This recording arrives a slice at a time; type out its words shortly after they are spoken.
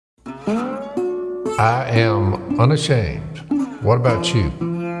I am unashamed. What about you?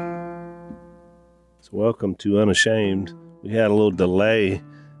 So welcome to Unashamed. We had a little delay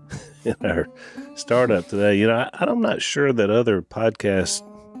in our startup today. You know, I'm not sure that other podcast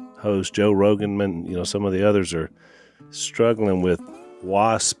hosts, Joe Rogan, and some of the others are struggling with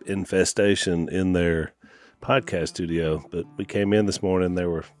wasp infestation in their podcast studio. But we came in this morning,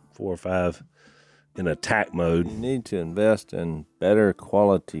 there were 4 or 5 in attack mode. You need to invest in better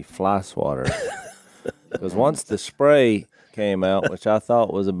quality fly swatter. Because once the spray came out, which I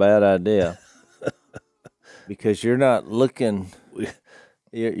thought was a bad idea, because you're not looking,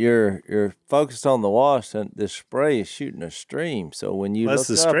 you're focused on the wasp, and the spray is shooting a stream. So when you Plus,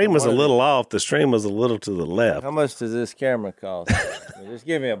 the stream was a little off. The stream was a little to the left. How much does this camera cost? Just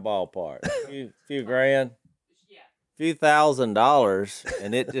give me a ballpark. A few grand, few $1,000s,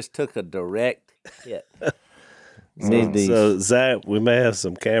 and it just took a direct hit. So Zach, we may have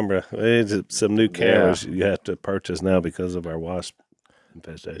some new cameras you have to purchase now because of our wasp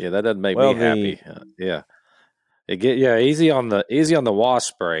infestation. Yeah, that doesn't make me happy. Easy on the wasp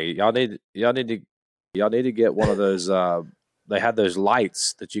spray. Y'all need to get one of those. They had those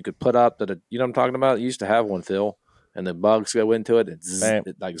lights that you could put up that you know what I'm talking about. You used to have one, Phil, and the bugs go into it. It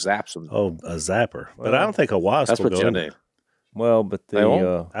like zaps them. Oh, a zapper. But I don't think a wasp. That's will what go you in do. there. Well, but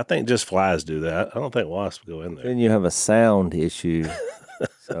I think just flies do that. I don't think wasps go in there. Then you have a sound issue.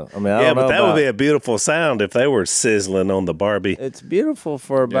 So I mean, but that would be a beautiful sound if they were sizzling on the Barbie. It's beautiful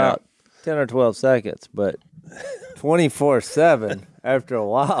for about 10 or 12 seconds, but 24/7 after a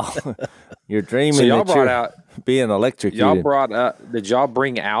while, you're dreaming So y'all that brought you're out. being electrocuted. Did y'all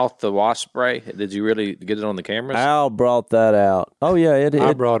bring out the wasp spray? Did you really get it on the cameras? Al brought that out. Oh yeah,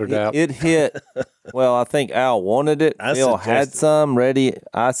 I brought it out. It hit. Well, I think Al wanted it. Phil had some ready.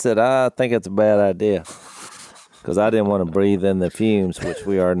 I said, I think it's a bad idea because I didn't want to breathe in the fumes, which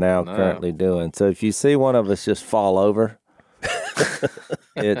we are now currently doing. So if you see one of us just fall over,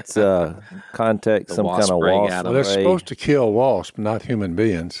 it's contact some kind of wasp. Well, they're supposed to kill wasps, not human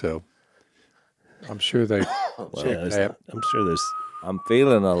beings. So I'm sure they check that. I'm sure there's. I'm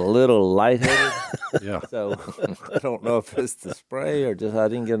feeling a little lightheaded. Yeah. So I don't know if it's the spray or just I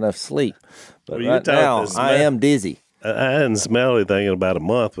didn't get enough sleep. But Well, right now I am dizzy. I hadn't smelled anything in about a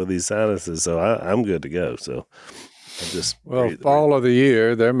month with these sinuses, so I'm good to go. So I just fall of the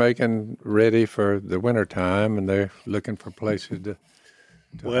year, they're making ready for the winter time, and they're looking for places to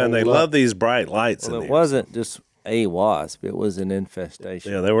and they love these bright lights. Well, in it here. wasn't just a wasp; it was an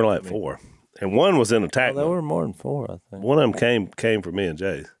infestation. Yeah, they were like 4, and one was in attack. There were more than 4, I think. One of them came for me and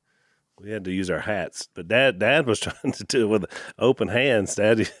Jay. We had to use our hats, but Dad was trying to do it with open hands.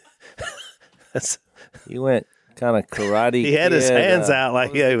 Dad, he went kind of karate. He had his hands out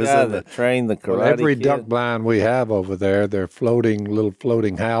like he was in the train the karate. Well, every kid. duck blind we have over there, they're little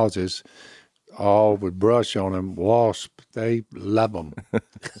floating houses, all with brush on them. Wasps, they love them.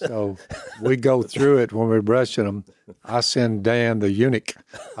 So we go through it when we're brushing them. I send Dan, the eunuch,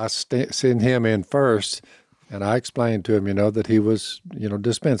 send him in first, and I explain to him, that he was,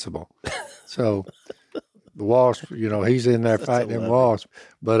 dispensable. So the wasp, he's in there fighting them wasps.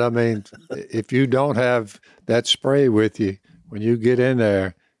 But I mean, if you don't have that spray with you, when you get in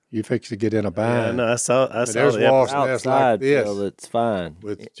there, you fix to get in a bind. Yeah, no, I saw there's the wasp episode. nests like Outside, this Phil, it's fine.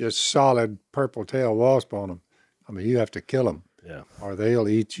 with just solid purple tail wasp on them. I mean, you have to kill them, or they'll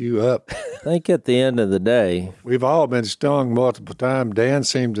eat you up. I think at the end of the day, We've all been stung multiple times. Dan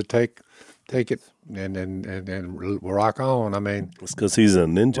seemed to take it and rock on. I mean, It's because he's a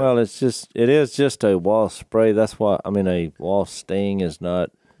ninja. well, it is just a wasp spray. That's why a wasp sting is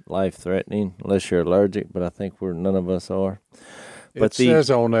not life-threatening unless you're allergic, but I think none of us are. But it says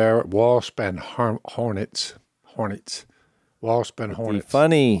on there wasp and hornets. Wasp and the hornets.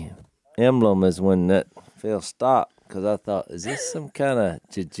 funny emblem is when that Phil stopped, because I thought, is this some kind of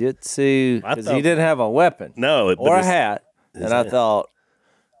jiu-jitsu? Because he didn't have a weapon or a hat. And I thought,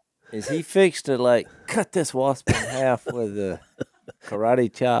 is he fixed to cut this wasp in half with a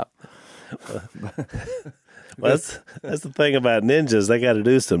karate chop? Well, that's the thing about ninjas. They got to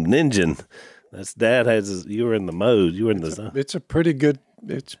do some ninjing. That's Dad has. You were in the mode. You were in the zone. It's a pretty good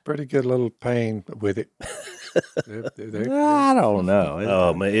little pain with it. I don't know.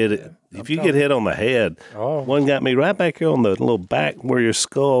 Oh man! If you get hit on the head, one got me right back here on the little back where your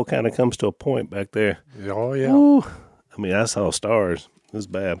skull kind of comes to a point back there. Oh yeah. Ooh. I mean, I saw stars. It was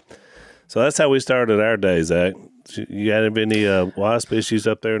bad. So that's how we started our day, Zach. You got any wasp issues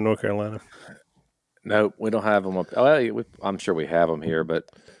up there in North Carolina? No, we don't have them up. Oh, I'm sure we have them here, but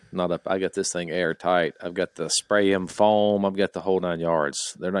Not up. I got this thing airtight. I've got the spray in foam. I've got the whole 9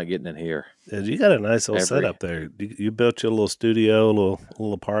 yards. They're not getting in here. Yeah, you got a nice little setup there. You built your little studio,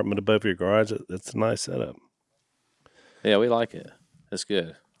 little apartment above your garage. It's a nice setup. Yeah, we like it. It's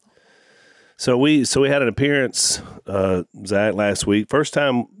good. So we had an appearance, Zach, last week. First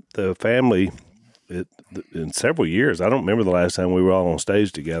time the family in several years. I don't remember the last time we were all on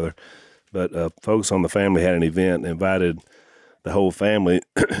stage together, but folks on the family had an event and invited the whole family,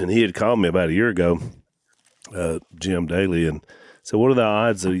 and he had called me about a year ago, Jim Daly, and said, what are the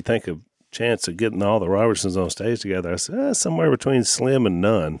odds that you think of chance of getting all the Robertsons on stage together? I said, somewhere between slim and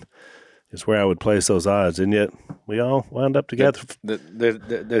none is where I would place those odds, and yet we all wound up together.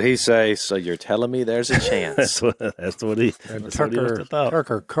 Did he say, so you're telling me there's a chance? that's what he thought.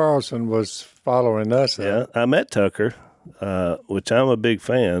 Tucker Carlson was following us. Yeah, I met Tucker, which I'm a big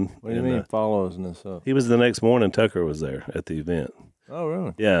fan. What do you mean follows us up? He was the next morning. Tucker was there at the event. Oh,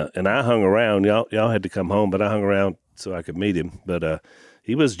 really? Yeah, and I hung around. Y'all had to come home, but I hung around so I could meet him. But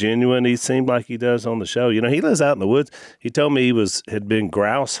he was genuine. He seemed like he does on the show. You know, he lives out in the woods. He told me he had been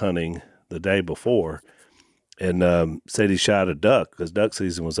grouse hunting the day before, and said he shot a duck because duck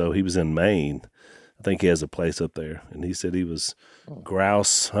season was over. He was in Maine. I think he has a place up there, and he said he was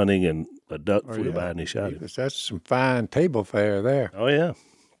grouse hunting, and a duck flew by and he shot it. That's some fine table fare there. Oh yeah,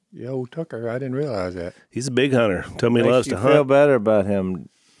 old Tucker. I didn't realize that. He's a big hunter. Told me he loves to hunt. Feel better about him.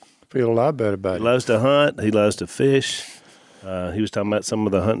 Feel a lot better about it. He loves to hunt. He loves to fish. He was talking about some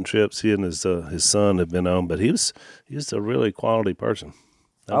of the hunting trips he and his son have been on, but he's a really quality person.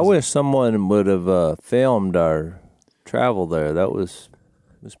 I wish someone would have filmed our travel there. That was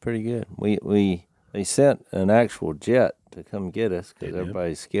pretty good. They sent an actual jet to come get us because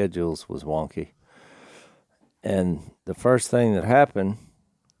everybody's schedules was wonky. And the first thing that happened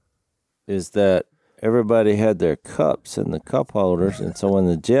is that everybody had their cups in the cup holders, and so when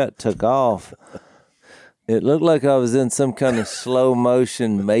the jet took off, it looked like I was in some kind of slow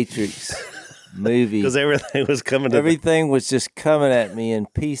motion Matrix movie because everything was coming. Everything was just coming at me in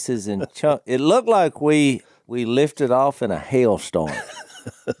pieces and chunks. It looked like we lifted off in a hailstorm.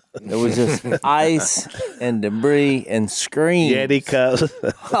 It was just ice and debris and screams. Yeti cups.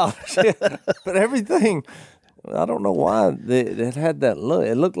 Oh shit! But everything, I don't know why it had that look.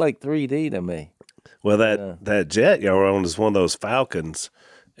 It looked like 3D to me. Well, that jet y'all were on is one of those Falcons.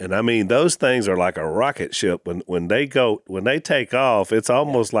 And I mean, those things are like a rocket ship. When they take off, it's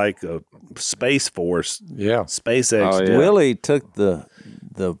almost like a Space Force. Yeah, SpaceX. Oh, yeah. Willie took the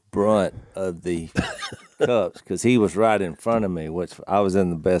brunt of the cups because he was right in front of me, which I was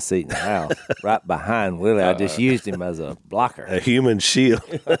in the best seat in the house, right behind Willie. I just used him as a blocker, a human shield,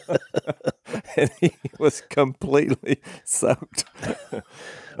 and he was completely soaked.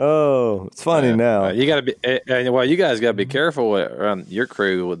 Oh, it's funny now. You got to be you guys got to be careful around your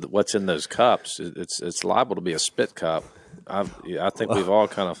crew with what's in those cups. It's liable to be a spit cup. I think we've all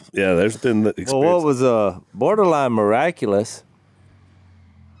kind of there's been the experience. Well, what was borderline miraculous?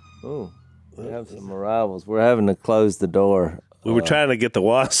 Oh, we have some arrivals. We're having to close the door. We were trying to get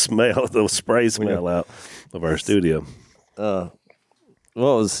the smell, the spray smell out of our studio. What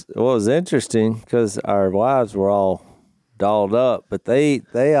was interesting because our wives were all dolled up, but they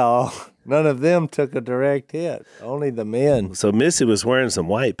all, none of them took a direct hit. Only the men. So Missy was wearing some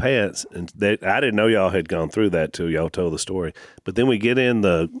white pants, and I didn't know y'all had gone through that till y'all told the story. But then we get in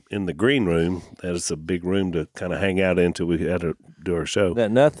the green room. That is a big room to kind of hang out into. We had to do our show.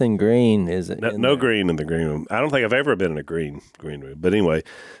 That nothing green is no green in the green room. I don't think I've ever been in a green room. But anyway,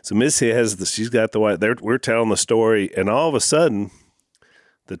 so Missy she's got the white. We're telling the story, and all of a sudden,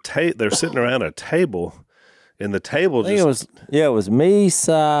 they're sitting around a table. And the table it was me,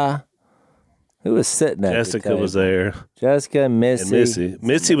 Si. Who was sitting at Jessica the table? was there. Jessica and Missy.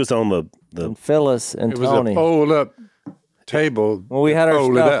 Missy was on the and Phyllis and Tony. It was a fold-up table. Well, we had our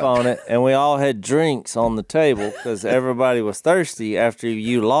stuff on it, and we all had drinks on the table because everybody was thirsty after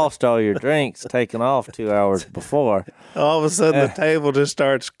you lost all your drinks taken off 2 hours before. All of a sudden, the table just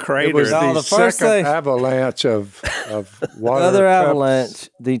starts cratering. It was the second avalanche of water. Another avalanche.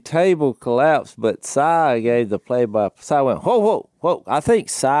 The table collapsed, but Si gave the play-by. Si went, whoa, whoa, whoa. I think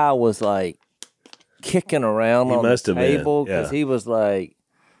Si was like kicking around on the table because he was like,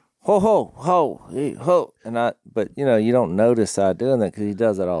 ho, ho, ho, ho. But you don't notice I doing that because he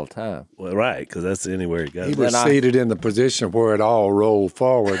does it all the time. Well, right, because that's anywhere he goes. He was seated in the position where it all rolled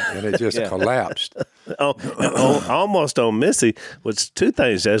forward and it just collapsed. Almost on Missy, which two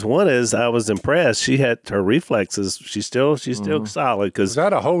things, Jess. One is I was impressed. She had her reflexes. She's still solid. Was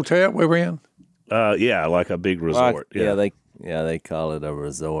that a hotel we were in? Yeah, like a big resort. Yeah, they call it a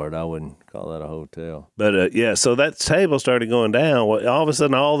resort. I wouldn't call it a hotel. But so that table started going down. Well, all of a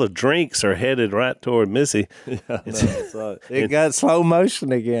sudden, all the drinks are headed right toward Missy. Yeah, it got slow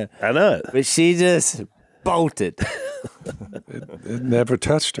motion again. I know it. But she just bolted. It never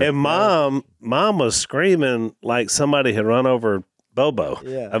touched her. And mom was screaming like somebody had run over Bobo.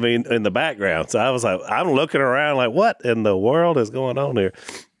 Yeah. I mean, in the background. So I was like, I'm looking around like, what in the world is going on here?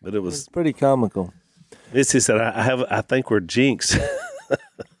 But it was pretty comical. Missy said, I think we're jinxed.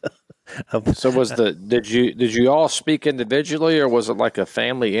 So did you all speak individually, or was it like a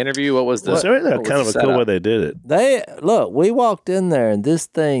family interview? What was this? Kind of a cool way they did it. We walked in there and this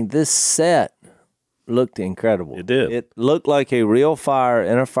set looked incredible. It did. It looked like a real fire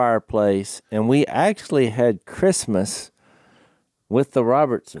in a fireplace, and we actually had Christmas with the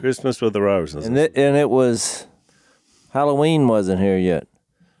Robertsons. Christmas with the Robertsons. And it was Halloween wasn't here yet.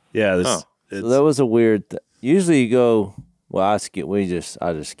 Yeah, so that was a weird usually you go, well, I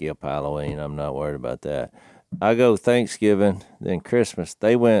just skip Halloween. I'm not worried about that. I go Thanksgiving, then Christmas.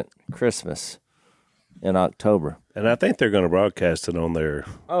 They went Christmas in October. And I think they're going to broadcast it on their...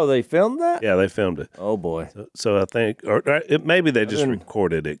 Oh, they filmed that? Yeah, they filmed it. Oh, boy. So I think... maybe they just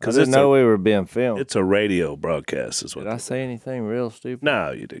recorded it. I didn't know we were being filmed. It's a radio broadcast is what. Did I say anything real stupid?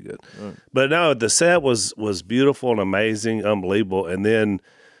 No, you did good. Right. But no, the set was beautiful and amazing, unbelievable. And then...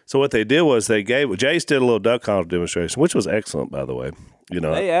 So what they did was Jace did a little duck call demonstration, which was excellent, by the way.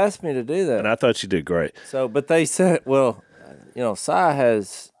 They asked me to do that, and I thought you did great. So, but they said, well, Cy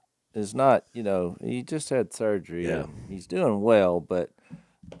is not, he just had surgery. Yeah, he's doing well, but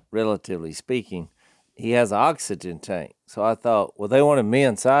relatively speaking, he has an oxygen tank. So I thought, well, they wanted me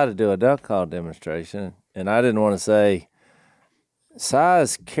and Cy to do a duck call demonstration, and I didn't want to say,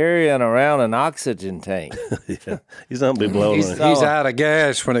 Cy's carrying around an oxygen tank. Yeah, he's not be blowing. He's out of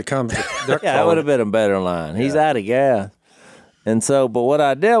gas when it comes to duck yeah, that would have been a better line. He's out of gas. And so, but what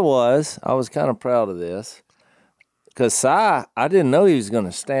I did was, I was kind of proud of this, because Cy, I didn't know he was going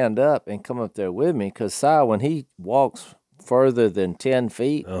to stand up and come up there with me, because Cy, when he walks further than 10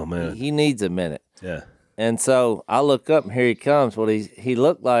 feet, oh man, he needs a minute. Yeah. And so I look up, and here he comes. Well, he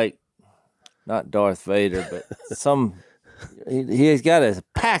looked like, not Darth Vader, but some... He's got his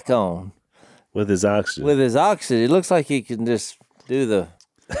pack on with his oxygen. It looks like he can just do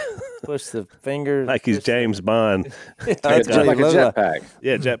push the fingers like he's James Bond. Like a jetpack.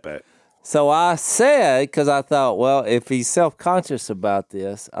 Yeah, jetpack. So I said, because I thought, well, if he's self-conscious about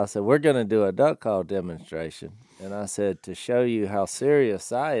this, I said, we're going to do a duck call demonstration. And I said, to show you how serious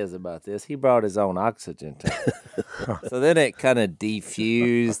Cy is about this, he brought his own oxygen tank. So then it kind of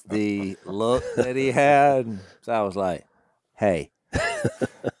diffused the look that he had. So I was like, hey.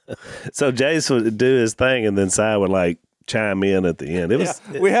 So Jace would do his thing, and then Cy would chime in at the end.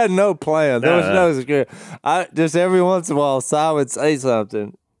 We had no plan. There was no script. Just every once in a while, Cy would say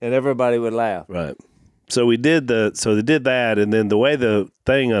something, and everybody would laugh. Right. So they did that, and then the way the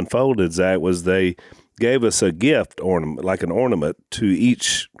thing unfolded, Zach, was they gave us a gift ornament, like an ornament, to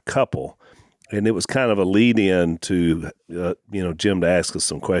each couple. And it was kind of a lead-in to, Jim to ask us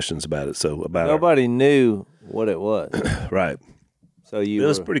some questions about it. So nobody knew what it was, right? So it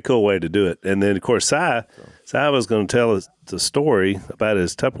was a pretty cool way to do it. And then, of course, Cy was going to tell us the story about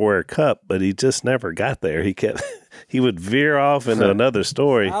his Tupperware cup, but he just never got there. He would veer off into another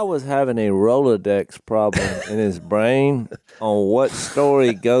story. I was having a Rolodex problem in his brain on what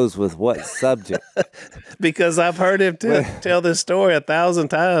story goes with what subject. Because I've heard him tell this story 1,000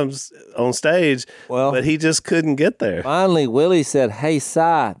 times on stage, but he just couldn't get there. Finally, Willie said, hey,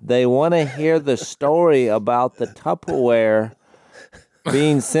 Cy, they want to hear the story about the Tupperware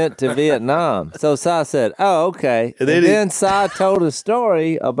being sent to Vietnam. So Cy said, oh, okay. And then Cy told a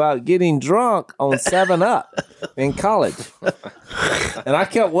story about getting drunk on 7-Up in college. And I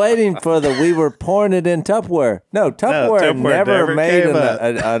kept waiting for we were pouring it in Tupperware. No, Tupperware never made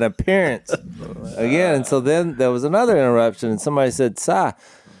an appearance again. And so then there was another interruption, and somebody said, Cy,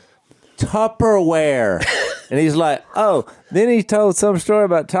 Tupperware. And he's like, oh. Then he told some story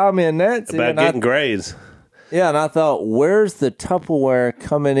about Tommy and Nancy. About getting grades. Yeah, and I thought, where's the Tupperware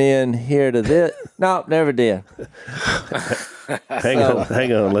coming in here to this? No, never did. Hang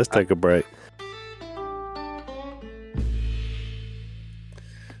on. Let's take a break.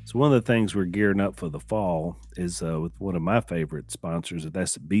 So one of the things we're gearing up for the fall is with one of my favorite sponsors, and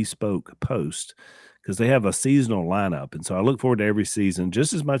that's Bespoke Post, because they have a seasonal lineup. And so I look forward to every season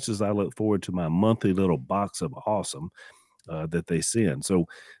just as much as I look forward to my monthly little box of awesome that they send. So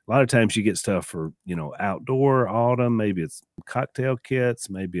a lot of times you get stuff for, outdoor, autumn, maybe it's cocktail kits,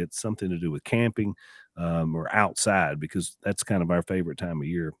 maybe it's something to do with camping or outside, because that's kind of our favorite time of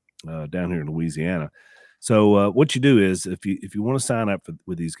year down here in Louisiana. So what you do is if you want to sign up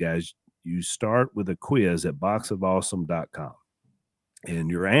with these guys, you start with a quiz at boxofawesome.com.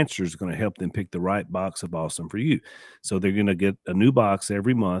 And your answer is going to help them pick the right box of awesome for you. So they're going to get a new box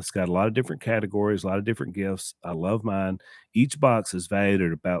every month. It's got a lot of different categories, a lot of different gifts. I love mine. Each box is valued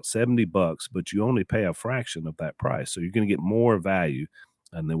at about $70, but you only pay a fraction of that price. So you're going to get more value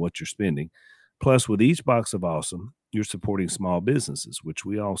than what you're spending. Plus, with each box of awesome, you're supporting small businesses, which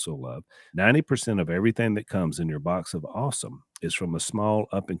we also love. 90% of everything that comes in your box of awesome is from a small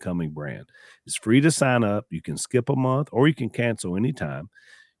up-and-coming brand. It's free to sign up. You can skip a month or you can cancel anytime.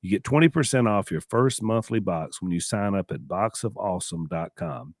 You get 20% off your first monthly box when you sign up at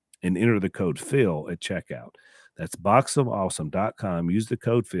boxofawesome.com and enter the code PHIL at checkout. That's boxofawesome.com. Use the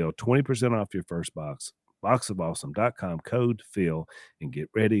code PHIL, 20% off your first box. Boxofawesome.com, code PHIL, and get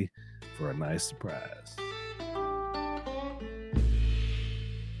ready for a nice surprise.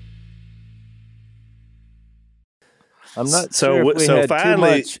 I'm not sure if we had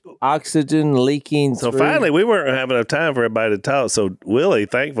finally, too much oxygen leaking through. Finally, we weren't having enough time for everybody to talk. So Willie,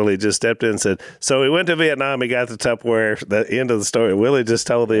 thankfully, just stepped in and said, so he went to Vietnam, he got the Tupperware, the end of the story. Willie just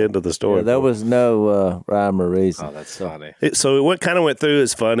told the end of the story. Yeah, there was no rhyme or reason. Oh, that's funny. So it kind of went through.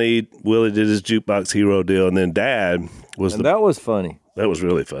 It's funny. Willie did his jukebox hero deal, and then Dad was that was funny. That was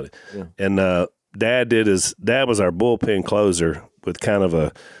really funny. Yeah. And Dad was our bullpen closer with kind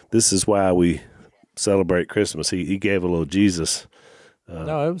of this is why we celebrate Christmas. He gave a little Jesus.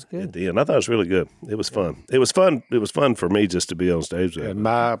 No, it was good. At the end. I thought it was really good. It was fun. It was fun. It was fun for me just to be on stage with him.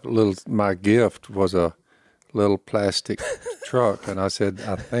 And my gift was a little plastic truck, and I said,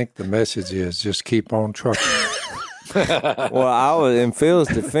 I think the message is just keep on trucking. Well, I was in Phil's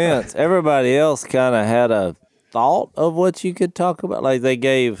defense. Everybody else kind of had a thought of what you could talk about. Like they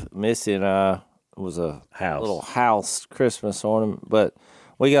gave Missy and I was a little house Christmas ornament, but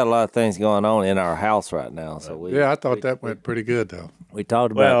we got a lot of things going on in our house right now. So I thought that went pretty good though. We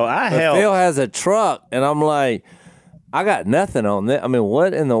talked about Phil has a truck, and I'm like, I got nothing on that. I mean,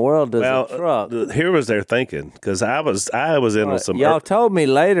 what in the world does a truck? Here was their thinking, because I was in some. Y'all told me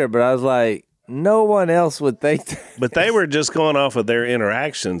later, but I was like, no one else would think that. But they were just going off of their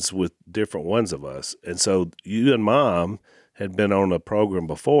interactions with different ones of us, and so you and Mom had been on a program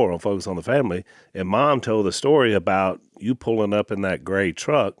before on Focus on the Family, and Mom told the story about you pulling up in that gray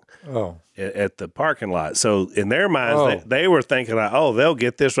truck at the parking lot. So in their minds, they were thinking, they'll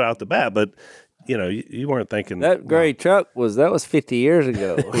get this right off the bat. But, you weren't thinking. That gray truck was 50 years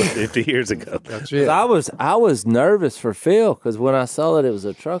ago. 50 years ago. That's it. I was nervous for Phil because when I saw that it was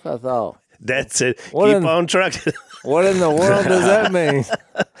a truck, I thought. That's it. Keep on trucking. What in the world does that mean?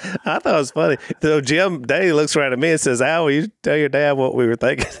 I thought it was funny. So Jim Day looks right at me and says, Al, will you tell your dad what we were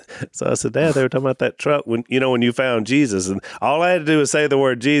thinking? So I said, Dad, they were talking about that truck when you found Jesus. And all I had to do was say the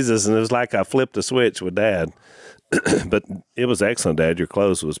word Jesus, and it was like I flipped a switch with Dad. But it was excellent, Dad. Your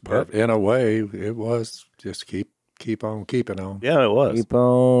clothes was perfect. In a way, it was just keep on keeping on. Yeah, it was. Keep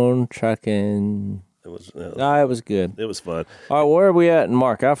on trucking. It was good. It was fun. All right, where are we at in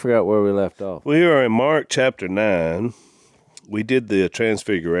Mark? I forgot where we left off. We are in Mark chapter 9. We did the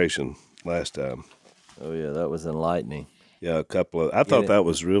Transfiguration last time. Oh, yeah, that was enlightening. Yeah, a couple of. I thought that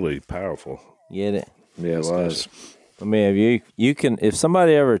was really powerful. Get it? Yeah, it was. I mean, if you can, if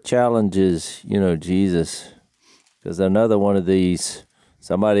somebody ever challenges, Jesus, because another one of these,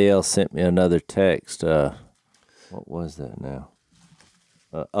 somebody else sent me another text. What was that now?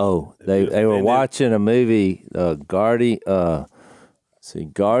 They were watching a movie, Guardians of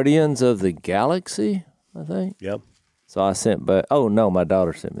the Galaxy, I think. Yep. So I sent back. Oh no, my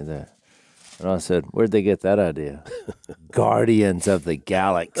daughter sent me that, and I said, "Where'd they get that idea?" Guardians of the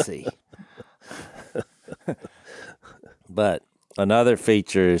Galaxy. But another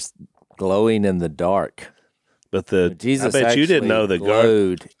feature is glowing in the dark. But Jesus, I bet you didn't know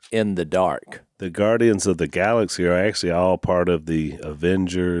glowed in the dark. The Guardians of the Galaxy are actually all part of the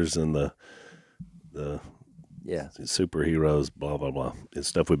Avengers and the superheroes, blah, blah, blah. It's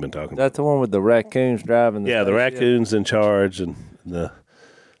stuff we've been talking about. That's the one with the raccoons driving the spaceship? The raccoons in charge, and then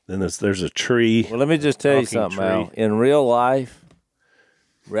there's a tree. Well, let me just tell you something, Al. In real life,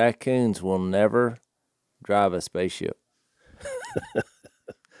 raccoons will never drive a spaceship.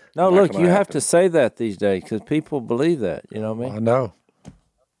 No, look, you have to say that these days because people believe that. You know what I mean? I know.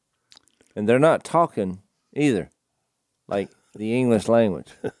 And they're not talking either, like the English language.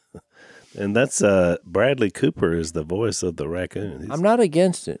 And that's Bradley Cooper is the voice of the raccoon. I'm not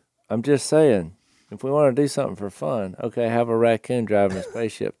against it. I'm just saying, if we want to do something for fun, okay, have a raccoon driving a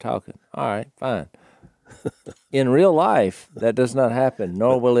spaceship talking. All right, fine. In real life, that does not happen,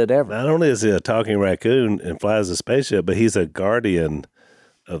 nor will it ever. Not only is he a talking raccoon and flies a spaceship, but he's a guardian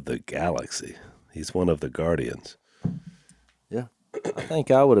of the galaxy. He's one of the guardians. Yeah. I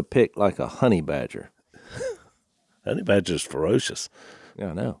think I would have picked like a honey badger. Honey badger's ferocious.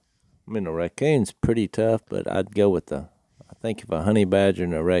 Yeah, I know. I mean, a raccoon's pretty tough, but I'd go with I think if a honey badger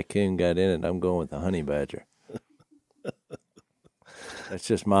and a raccoon got in it, I'm going with the honey badger. That's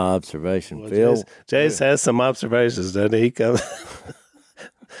just my observation, Phil. Jace has some observations, doesn't he?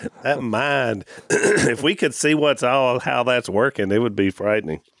 That mind, if we could see how that's working, it would be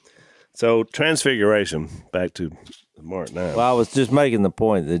frightening. So, transfiguration, back to Mark 9. Well, I was just making the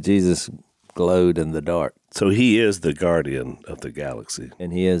point that Jesus glowed in the dark. So he is the guardian of the galaxy.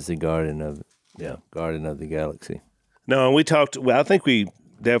 And he is the guardian of the galaxy. No, and we talked, I think we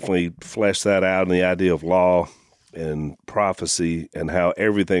definitely fleshed that out in the idea of law and prophecy and how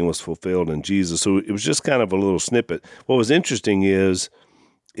everything was fulfilled in Jesus. So it was just kind of a little snippet. What was interesting is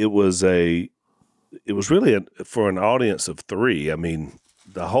it was really for an audience of 3. I mean,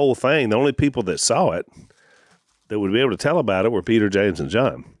 the whole thing, the only people that saw it that would be able to tell about it were Peter, James, and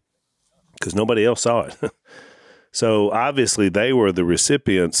John, because nobody else saw it. So obviously they were the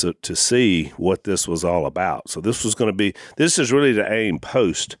recipients to see what this was all about. So this is really to aim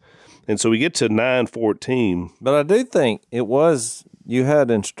post. And so we get to 9:14. But I do think you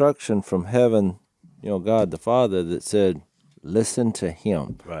had instruction from heaven, God the Father, that said, listen to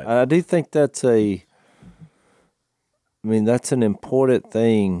him. Right. I do think that's an important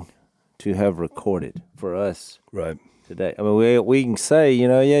thing to have recorded for us. Right. Today. I mean, we can say,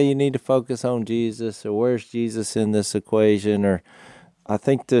 you need to focus on Jesus, or where's Jesus in this equation, or I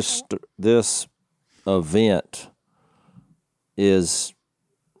think this event is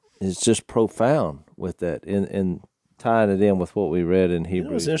just profound with that, in tying it in with what we read in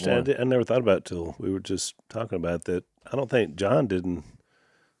Hebrews. It was interesting. I never thought about it till we were just talking about that. I don't think John doesn't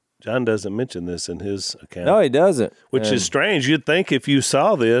mention this in his account. No, he doesn't. Which is strange. You'd think if you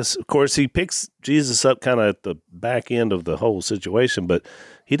saw this, of course, he picks Jesus up kind of at the back end of the whole situation, but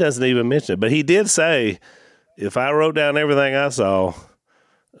he doesn't even mention it. But he did say, if I wrote down everything I saw,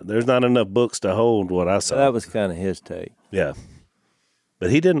 there's not enough books to hold what I saw. That was kind of his take. Yeah. But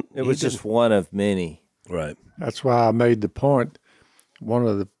he didn't. It was just one of many. Right. That's why I made the point, one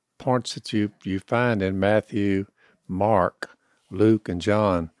of the points that you find in Matthew, Mark, Luke, and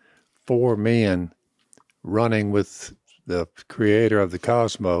John, 4 men running with the creator of the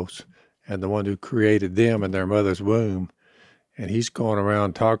cosmos and the one who created them in their mother's womb. And he's going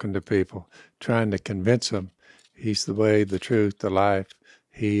around talking to people, trying to convince them he's the way, the truth, the life.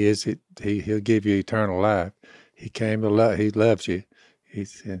 He is it. He'll give you eternal life. He came to love. He loves you. He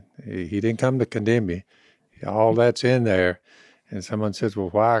didn't come to condemn you. All that's in there. And someone says, well,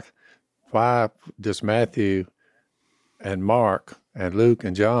 why does Matthew and Mark and Luke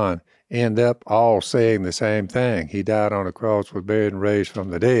and John end up all saying the same thing? He died on a cross, was buried, and raised from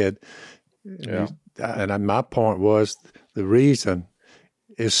the dead. Yeah. And my point was, the reason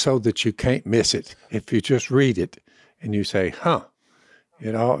is so that you can't miss it. If you just read it and you say,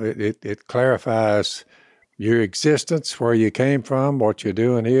 it clarifies your existence, where you came from, what you're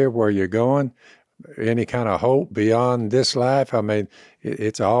doing here, where you're going, any kind of hope beyond this life. I mean,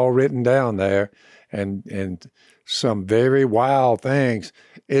 it's all written down there, and some very wild things.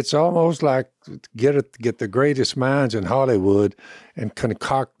 It's almost like get the greatest minds in Hollywood and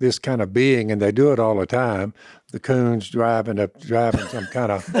concoct this kind of being, and they do it all the time. The coons driving some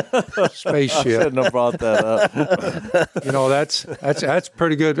kind of spaceship. I shouldn't have brought that up. That's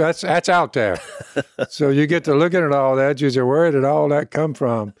pretty good. That's out there. So you get to looking at all that. You say, where did all that come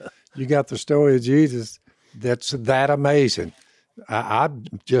from? You got the story of Jesus. That's that amazing. I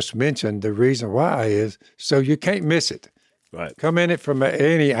just mentioned the reason why is so you can't miss it. Right. Come in it from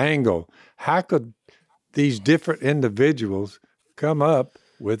any angle. How could these different individuals come up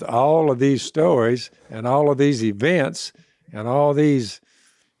with all of these stories and all of these events and all these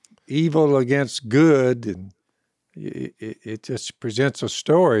evil against good? And it just presents a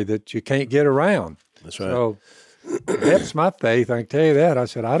story that you can't get around. That's right. So that's my faith. I can tell you that. I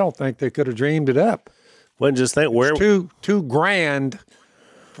said, I don't think they could have dreamed it up. Well, just think where it's too grand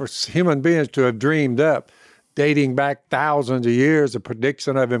for human beings to have dreamed up, dating back thousands of years, the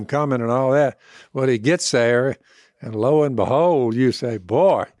prediction of him coming and all that. Well, he gets there, and lo and behold, you say,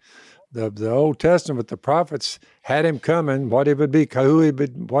 boy, the Old Testament, the prophets had him coming, what he would be,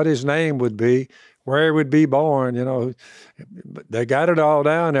 what his name would be, where he would be born. They got it all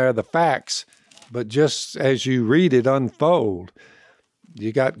down there, the facts. But just as you read it unfold,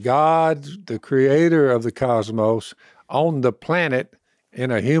 you got God, the creator of the cosmos, on the planet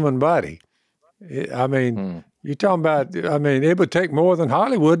in a human body. You're talking about, it would take more than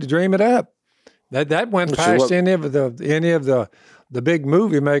Hollywood to dream it up. That went past any of the the big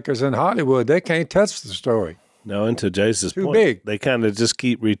movie makers in Hollywood, they can't touch the story. No, and to Jason's Too point, big. They kind of just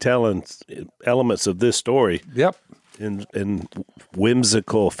keep retelling elements of this story. Yep. In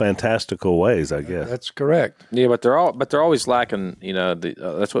whimsical, fantastical ways, I guess. That's correct. Yeah, but they're always lacking.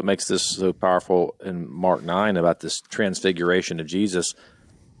 That's what makes this so powerful in Mark 9 about this transfiguration of Jesus.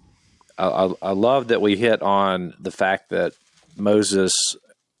 I love that we hit on the fact that Moses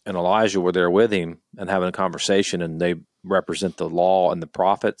and Elijah were there with him and having a conversation, and they represent the law and the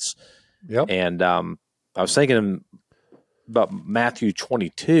prophets. Yep. And I was thinking about Matthew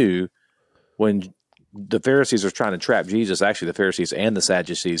 22 when the Pharisees are trying to trap Jesus. Actually, the Pharisees and the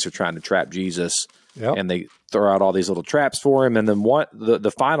Sadducees are trying to trap Jesus, and they throw out all these little traps for him. And then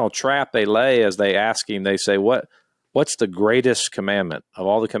the final trap they lay as they ask him, they say, "What's the greatest commandment of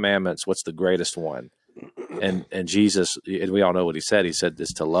all the commandments? What's the greatest one?" And Jesus, and we all know what he said. He said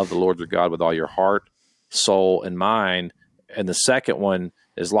this: to love the Lord your God with all your heart, soul, and mind. And the second one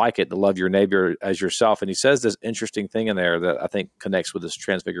is like it, to love your neighbor as yourself. And he says this interesting thing in there that I think connects with this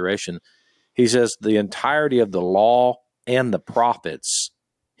transfiguration. He says the entirety of the law and the prophets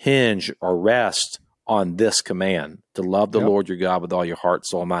hinge or rest on this command, to love the Lord your God with all your heart,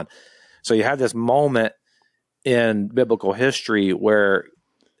 soul, and mind. So you have this moment in biblical history where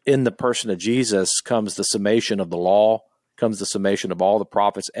in the person of Jesus comes the summation of the law, comes the summation of all the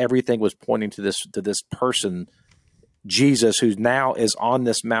prophets. Everything was pointing to this person, Jesus, who now is on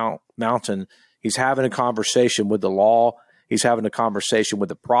this mountain. He's having a conversation with the law. He's having a conversation with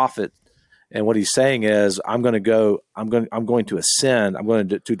the prophet. And what he's saying is, I'm going to ascend. I'm going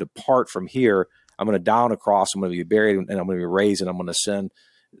to depart from here. I'm going to die on a cross. I'm going to be buried, and I'm going to be raised, and I'm going to ascend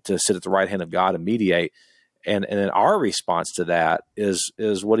to sit at the right hand of God and mediate. And then our response to that is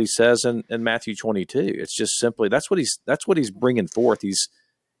what he says in Matthew 22. It's just simply that's what he's bringing forth.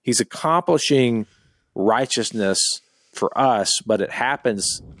 He's accomplishing righteousness for us, but it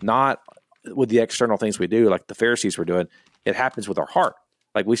happens not with the external things we do, like the Pharisees were doing. It happens with our heart.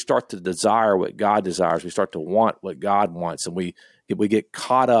 Like we start to desire what God desires. We start to want what God wants, and we get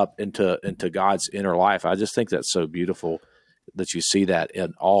caught up into God's inner life. I just think that's so beautiful that you see that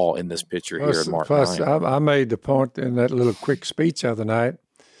in this picture here in Mark 9. I made the point in that little quick speech the other night.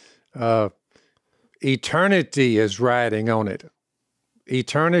 Eternity is riding on it.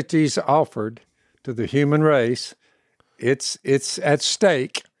 Eternity's offered to the human race. It's at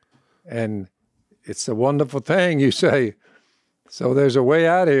stake, and it's a wonderful thing. You say, so there's a way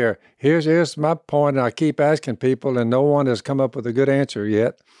out here. Here's my point, and I keep asking people, and no one has come up with a good answer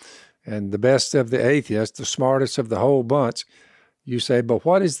yet. And the best of the atheists, the smartest of the whole bunch, you say, but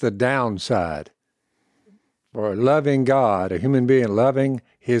what is the downside for loving God, a human being loving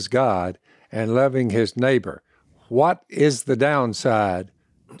his God and loving his neighbor? What is the downside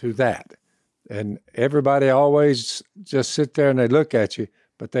to that? And everybody always just sit there and they look at you,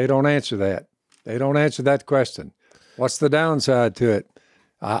 but they don't answer that. They don't answer that question. What's the downside to it?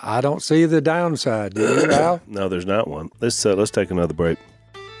 I don't see the downside. Do you, Al? No, there's not one. Let's take another break.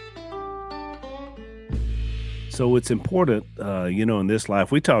 So it's important, in this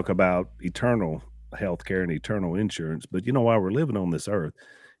life, we talk about eternal health care and eternal insurance, but while we're living on this earth,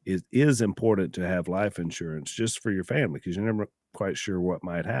 it is important to have life insurance just for your family, because you're never quite sure what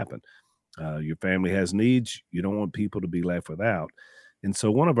might happen. Your family has needs. You don't want people to be left without. And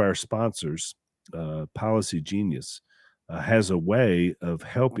so one of our sponsors, Policy Genius, has a way of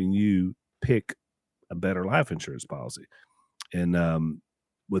helping you pick a better life insurance policy. And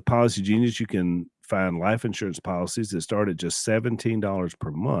with Policy Genius, you can find life insurance policies that start at just $17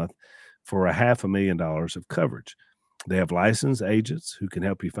 per month for $500,000 of coverage. They have licensed agents who can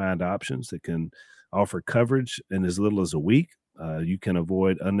help you find options that can offer coverage in as little as a week. You can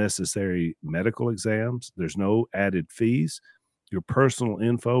avoid unnecessary medical exams. There's no added fees. Your personal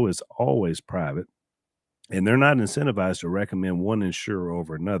info is always private, and they're not incentivized to recommend one insurer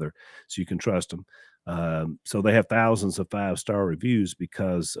over another, so you can trust them. So they have thousands of 5-star reviews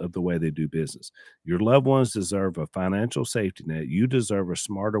because of the way they do business. Your loved ones deserve a financial safety net. You deserve a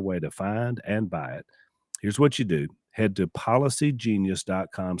smarter way to find and buy it. Here's what you do. Head to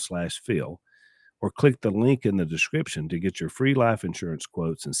policygenius.com/Phil or click the link in the description to get your free life insurance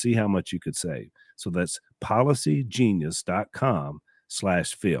quotes and see how much you could save. So that's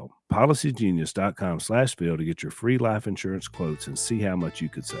policygenius.com/Phil. policygenius.com/Phil to get your free life insurance quotes and see how much you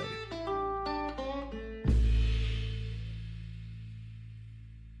could save.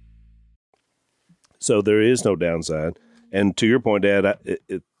 So there is no downside. And to your point, Dad,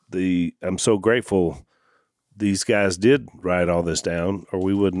 I'm so grateful these guys did write all this down, or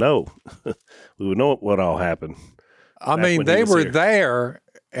we would know. We would know what all happened. I mean, they were there,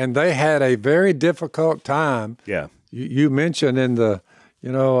 and they had a very difficult time you mentioned in the,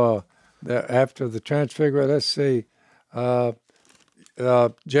 after the transfiguration, let's see,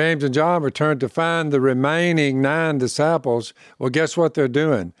 James and John returned to find the remaining 9 disciples. Well, guess what they're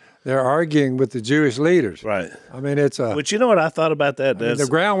doing? They're arguing with the Jewish leaders. Right. I mean, it's a. But you know what I thought about that? The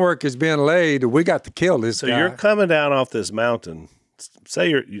groundwork is being laid. We got to kill this guy. So you're coming down off this mountain. Say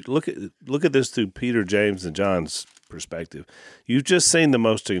you look at this through Peter, James, and John's perspective. You've just seen the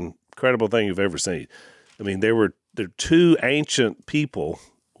most incredible thing you've ever seen. I mean, there 2 ancient people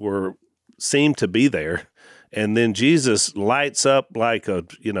seemed to be there, and then Jesus lights up like a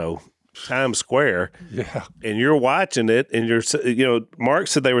Times Square. Yeah. And you're watching it, and Mark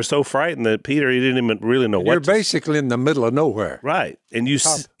said they were so frightened that Peter, he didn't even really know what. You're basically in the middle of nowhere. Right. And you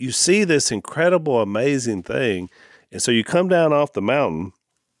see this incredible, amazing thing. And so you come down off the mountain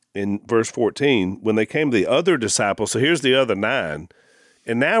in verse 14, when they came to the other disciples, so here's the other 9,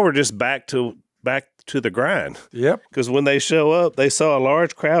 and now we're just back to the grind. Yep. Because when they show up, they saw a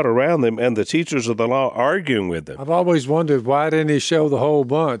large crowd around them and the teachers of the law arguing with them. I've always wondered, why didn't he show the whole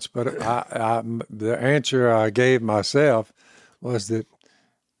bunch? But the answer I gave myself was that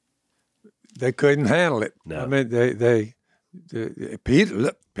they couldn't handle it. No. I mean,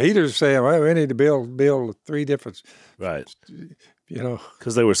 Peter's saying, well, we need to build 3 different, Right.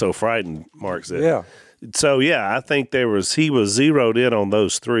 Because they were so frightened, Mark said. Yeah. So, yeah, I think he was zeroed in on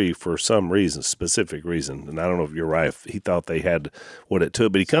those 3 for some reason, specific reason. And I don't know if you're right. If he thought they had what it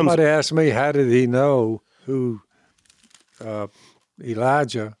took. But Somebody asked me, how did he know who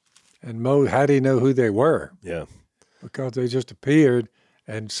Elijah and Moses, how did he know who they were? Yeah. Because they just appeared,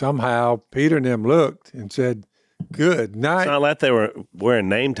 and somehow Peter and them looked and said, good night. It's not like they were wearing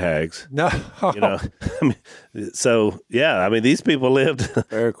name tags. No. So, yeah, I mean, these people lived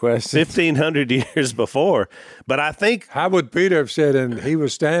Fair question. 1,500 years before. But I think How would Peter have said, and he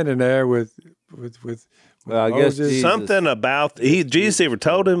was standing there with Well, I guess Moses? Jesus, something about Jesus either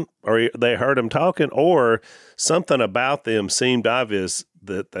told him or they heard him talking, or something about them seemed obvious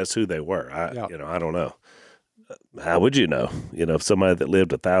that that's who they were. I don't know. How would you know? Somebody that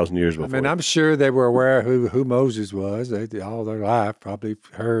lived 1,000 years before. I mean, I'm sure they were aware who Moses was. They all their life probably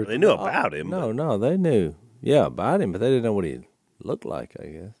heard. They knew about him. No, they knew. Yeah, about him, but they didn't know what he looked like, I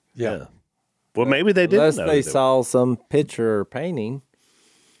guess. Yeah. Well, maybe they didn't Unless know. they saw some picture or painting.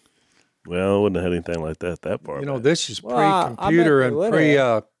 Well, I wouldn't have had anything like that far. This is Well, I pre-computer bet and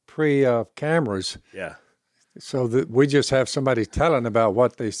they pre cameras. Yeah. So that we just have somebody telling about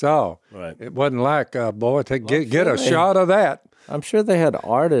what they saw. Right. It wasn't like, boy, get a shot of that. I'm sure they had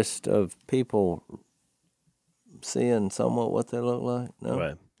artists of people seeing somewhat what they look like. No.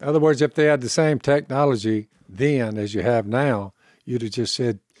 Right. In other words, if they had the same technology then as you have now, you'd have just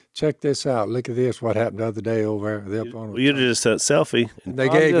said, check this out. Look at this. What happened the other day over there. Well, you'd have just said selfie. And they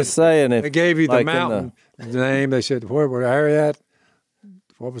I'm gave just saying, if they gave you the like in mountain name. They said, where were Ariat?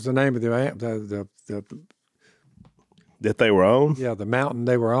 What was the name of the That they were on? the mountain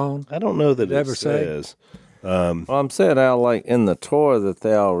they were on? I don't know that it Never say. says. Well, I'm saying, Al, like in the Torah that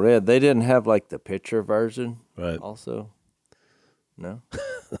they all read, they didn't have like the picture version. Right. Also, no.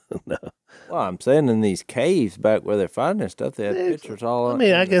 No. Well, I'm saying in these caves back where they're finding stuff, they had pictures all. I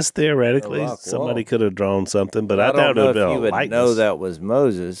mean, I guess theoretically rock somebody wall. could have drawn something, but I don't doubt it know would if have you been a would likeness. know that was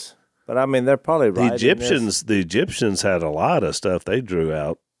Moses. But I mean, they're probably The writing Egyptians had a lot of stuff they drew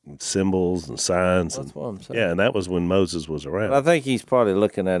out, symbols and signs. That's what I'm saying. Yeah, and that was when Moses was around. I think he's probably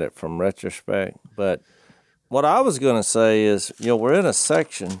looking at it from retrospect. But what I was going to say is, we're in a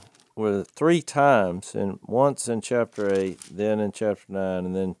section where 3 times, and once in chapter 8, then in chapter 9,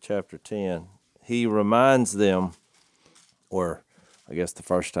 and then chapter 10, he reminds them, or I guess the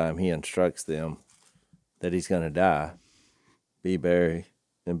first time he instructs them that he's going to die, be buried,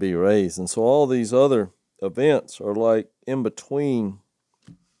 and be raised. And so all these other events are like in between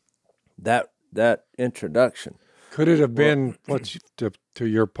that introduction. Could it have been to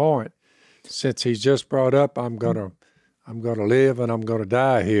your point? Since he's just brought up, I'm gonna live and I'm gonna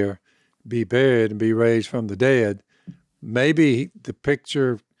die here, be buried and be raised from the dead. Maybe the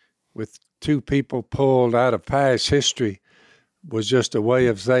picture with 2 people pulled out of past history was just a way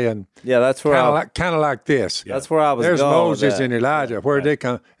of saying, that's where kind of like this. That's where I was. There's going with Moses that. and Elijah. Where did they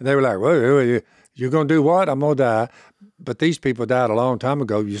come? And they were like, well, you're going to do what? I'm going to die. But these people died a long time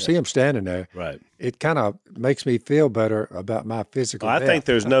ago. You see them standing there. Right. It kind of makes me feel better about my physical I death. think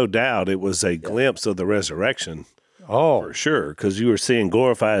there's no doubt it was a glimpse of the resurrection. Oh, For sure, because you were seeing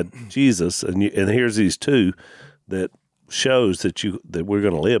glorified Jesus, and here's these 2 that shows that we're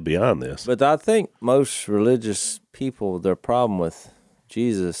going to live beyond this. But I think most religious people, their problem with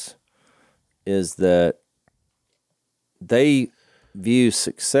Jesus is that they view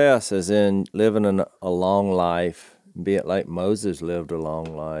success as in living a long life be it like Moses lived a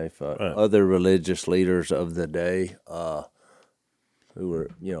long life. Other religious leaders of the day, who were,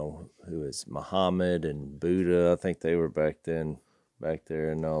 who is Muhammad and Buddha. I think they were back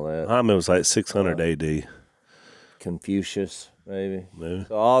there and all that. Muhammad was like 600 AD. Confucius, maybe. Yeah.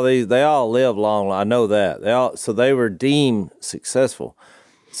 So all these, they all lived long. I know that so they were deemed successful.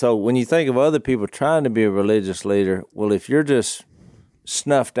 So when you think of other people trying to be a religious leader, well, if you're just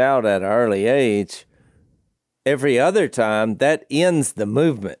snuffed out at an early age, every other time that ends the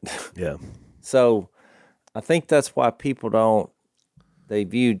movement. Yeah. So I think that's why people they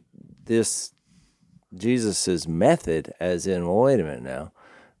view this Jesus's method as in, well, wait a minute now,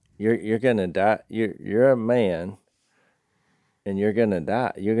 you're gonna die. You're a man, and you're gonna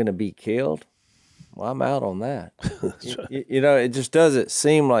die. You're gonna be killed. Well, I'm out on that. It just doesn't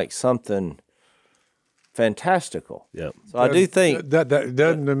seem like something fantastical. Yeah. So I do think that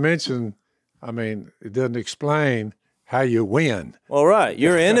doesn't mention. I mean, it doesn't explain how you win. Well, right,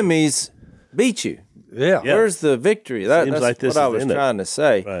 your enemies beat you. Yeah. Where's the victory? That's like this what I is was in it. trying to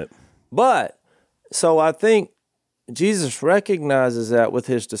say. Right. But so I think Jesus recognizes that with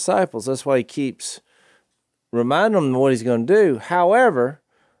his disciples. That's why he keeps reminding them what he's going to do. However,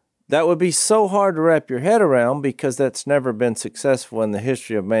 that would be so hard to wrap your head around because that's never been successful in the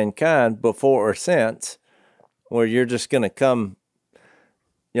history of mankind before or since, where you're just going to come.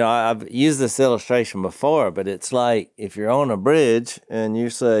 I've used this illustration before, but it's like if you're on a bridge and you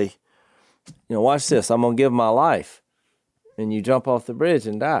say, watch this, I'm going to give my life, and you jump off the bridge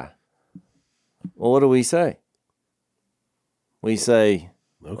and die. Well, what do we say? We say,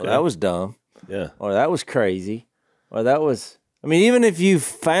 Okay. well, that was dumb. Yeah. Or that was crazy. Or that was, even if you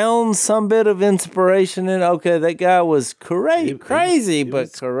found some bit of inspiration in, okay, that guy was crazy,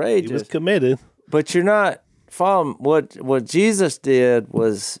 but courageous. He was committed. But you're not following. What Jesus did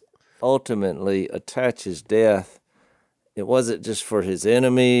was ultimately attach his death. It wasn't just for his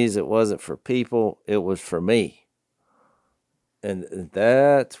enemies. It wasn't for people. It was for me. And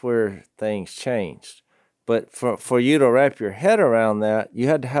that's where things changed. But for you to wrap your head around that, you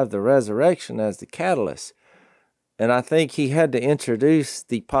had to have the resurrection as the catalyst. And I think he had to introduce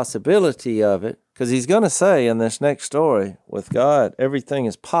the possibility of it, because he's going to say in this next story, with God, everything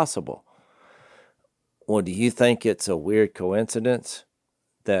is possible. Well, do you think it's a weird coincidence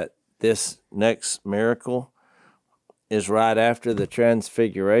that this next miracle is right after the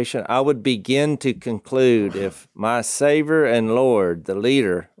transfiguration? I would begin to conclude, if my Savior and Lord, the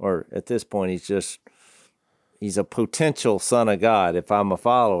leader, or at this point he's a potential son of God, if I'm a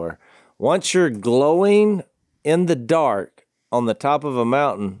follower, once you're glowing in the dark on the top of a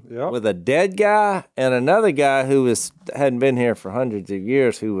mountain with a dead guy and another guy who hadn't been here for hundreds of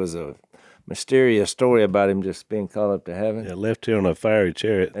years, who was a mysterious story about him just being called up to heaven. Yeah, left here on a fiery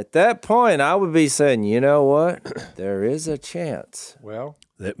chariot. At that point, I would be saying, you know what? There is a chance. Well,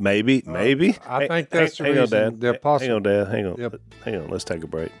 That maybe. I think that's the reason Dad. they're possible. Hang on, Dad. Hang on. Yep. Hang on. Let's take a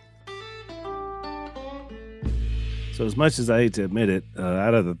break. So as much as I hate to admit it,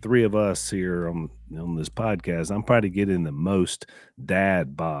 out of the three of us here on this podcast, I'm probably getting the most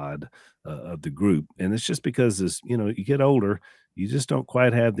dad bod of the group. And it's just because as you get older, you just don't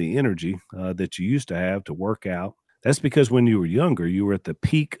quite have the energy that you used to have to work out. That's because when you were younger, you were at the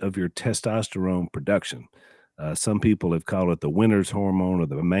peak of your testosterone production. Some people have called it the winner's hormone or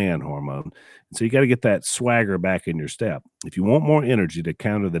the man hormone. And so you got to get that swagger back in your step. If you want more energy to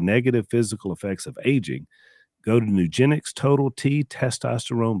counter the negative physical effects of aging, go to Nugenix Total T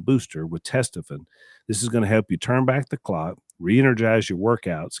Testosterone Booster with Testofen. This is going to help you turn back the clock, re-energize your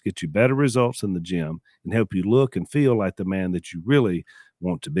workouts, get you better results in the gym, and help you look and feel like the man that you really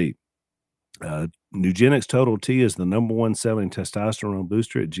want to be. Nugenix Total T is the #1 selling testosterone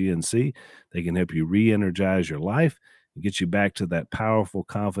booster at GNC. They can help you re-energize your life and get you back to that powerful,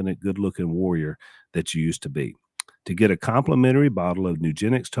 confident, good-looking warrior that you used to be. To get a complimentary bottle of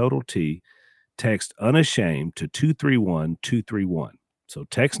Nugenix Total T, text unashamed to 231-231. So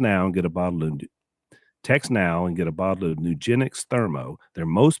text now and get a bottle of Nugenix Thermo, their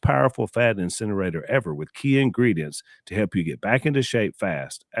most powerful fat incinerator ever, with key ingredients to help you get back into shape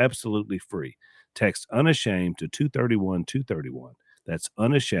fast, absolutely free. Text unashamed to 231-231. That's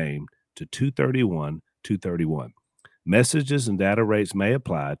unashamed to 231-231. Messages and data rates may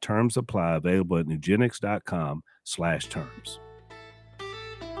apply. Terms apply. Available at nugenix.com/terms.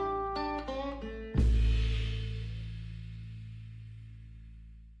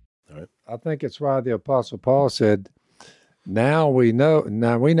 I think it's why the Apostle Paul said, now we know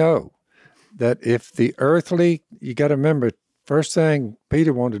that if the earthly, you got to remember, first thing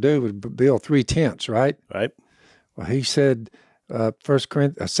Peter wanted to do was build 3 tents, right? Right. Well, he said, 2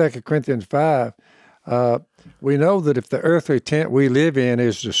 Corinthians 5, We know that if the earthly tent we live in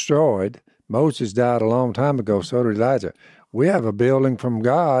is destroyed, Moses died a long time ago, so did Elijah. We have a building from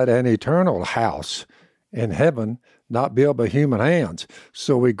God, an eternal house in heaven, not built by human hands.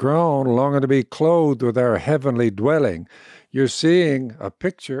 So we groan, longing to be clothed with our heavenly dwelling. You're seeing a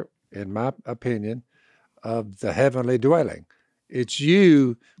picture, in my opinion, of the heavenly dwelling. It's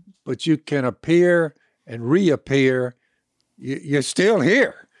you, but you can appear and reappear. You're still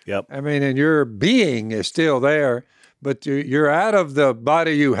here. Yep. I mean, and your being is still there, but you're out of the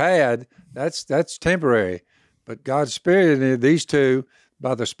body you had. That's temporary. But God's Spirit in these two,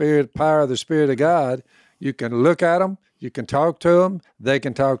 by the Spirit, power of the Spirit of God, you can look at them, you can talk to them, they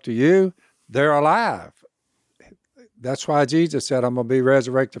can talk to you. They're alive. That's why Jesus said, I'm going to be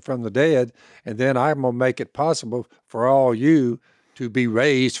resurrected from the dead, and then I'm going to make it possible for all you to be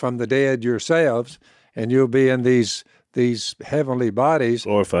raised from the dead yourselves, and you'll be in these heavenly bodies.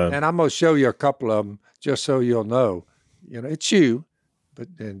 Glorified. And I'm going to show you a couple of them just so you'll know. You know, it's you,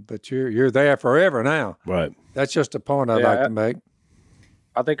 but you're there forever now. Right. That's just a point I'd like to make.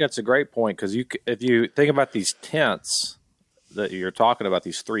 I think that's a great point, because if you think about these tents that you're talking about,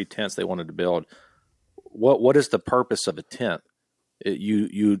 these 3 tents they wanted to build, what is the purpose of a tent?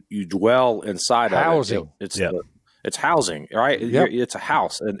 You dwell inside housing. of it. It's housing, right? Yep. It's a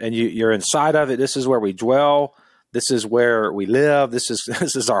house, and you're inside of it. This is where we dwell. This is where we live. This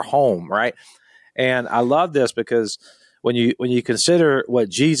is our home, right? And I love this because when you consider what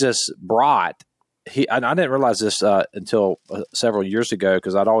Jesus brought, and I didn't realize this until several years ago,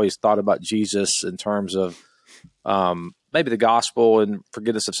 because I'd always thought about Jesus in terms of maybe the gospel and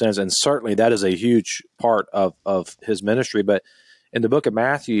forgiveness of sins, and certainly that is a huge part of his ministry. But in the book of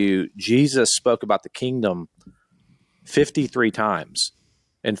Matthew, Jesus spoke about the kingdom 53 times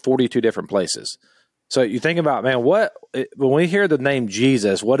in 42 different places. So you think about, man, when we hear the name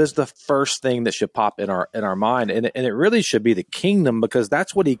Jesus, what is the first thing that should pop in our mind? And it really should be the kingdom, because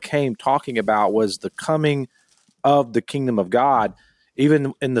that's what he came talking about, was the coming of the kingdom of God.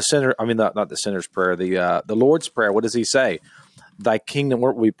 Even in the sinner, not the sinner's prayer, the Lord's prayer, what does he say? Thy kingdom,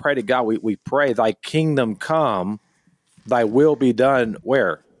 we pray to God, we pray, thy kingdom come, thy will be done,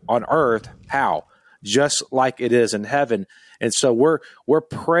 where? On earth. How? Just like it is in heaven. And so we're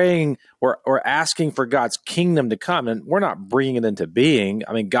praying, we're asking for God's kingdom to come, and we're not bringing it into being.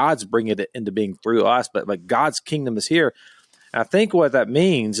 I mean, God's bringing it into being through us, but God's kingdom is here. And I think what that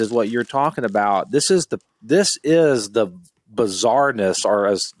means is what you're talking about. This is the bizarreness, or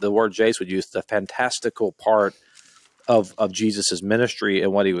as the word Jace would use, the fantastical part of Jesus's ministry.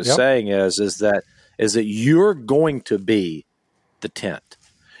 And what he was saying is that you're going to be the tent.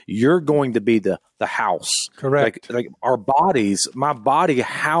 You're going to be the house. Correct. Like our bodies, my body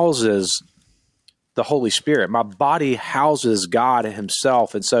houses the Holy Spirit. My body houses God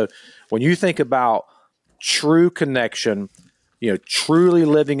himself. And so when you think about true connection, truly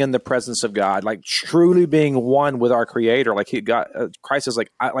living in the presence of God, like truly being one with our Creator, like Christ is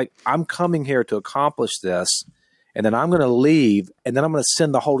like, I'm coming here to accomplish this, and then I'm going to leave, and then I'm going to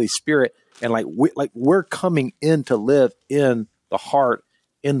send the Holy Spirit, and we're coming in to live in the heart,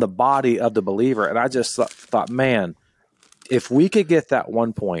 in the body of the believer. And I just thought, man, if we could get that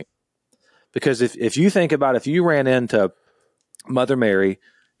one point, because if you think about, if you ran into Mother Mary,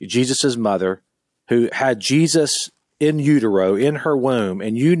 Jesus's mother, who had Jesus in utero, in her womb,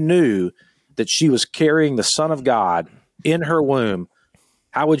 and you knew that she was carrying the Son of God in her womb,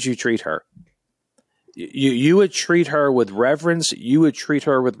 how would you treat her? You would treat her with reverence. You would treat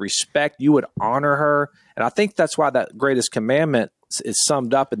her with respect. You would honor her. And I think that's why that greatest commandment is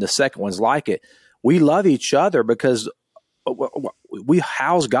summed up in the second one's like it. We love each other because we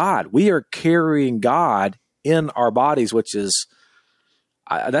house God. We are carrying God in our bodies, which is,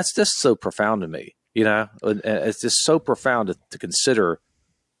 that's just so profound to me. It's just so profound to consider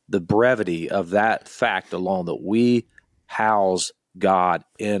the brevity of that fact alone, that we house God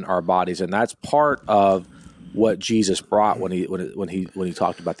in our bodies. And that's part of what Jesus brought when he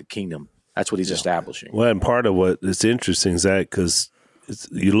talked about the kingdom. That's what he's establishing. Well, and part of what is interesting, Zach, because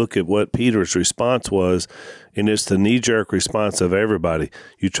you look at what Peter's response was, and it's the knee-jerk response of everybody.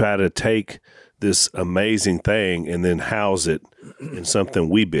 You try to take this amazing thing and then house it in something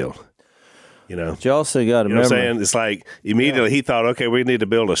we build. But you also got to remember. What I'm saying? It's like immediately he thought, okay, we need to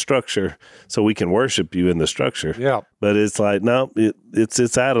build a structure so we can worship you in the structure. Yeah. But it's like, no,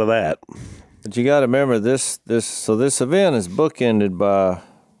 it's out of that. But you got to remember this event is bookended by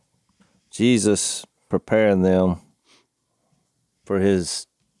Jesus preparing them for his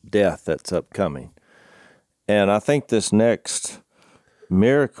death that's upcoming. And I think this next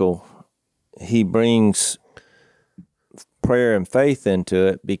miracle, he brings prayer and faith into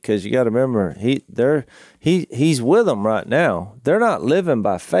it, because you got to remember he's with them right now. They're not living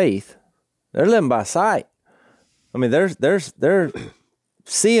by faith; they're living by sight. I mean, they're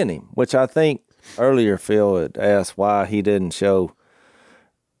seeing him, which I think earlier Phil had asked why he didn't show,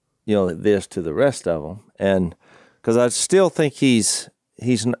 this to the rest of them, and because I still think he's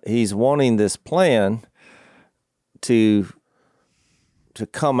wanting this plan to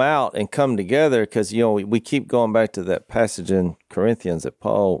come out and come together, because we keep going back to that passage in Corinthians that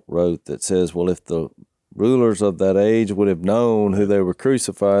Paul wrote that says, well, if the rulers of that age would have known who they were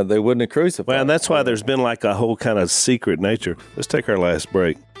crucified, they wouldn't have crucified. Well, and that's why there's been like a whole kind of secret nature. Let's take our last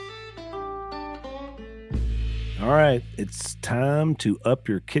break. All right, it's time to up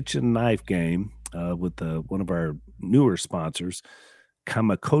your kitchen knife game with one of our newer sponsors,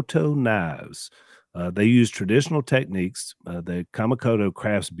 Kamikoto Knives. They use traditional techniques. The Kamikoto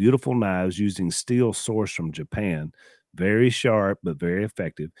crafts beautiful knives using steel sourced from Japan. Very sharp, but very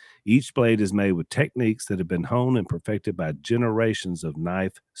effective. Each blade is made with techniques that have been honed and perfected by generations of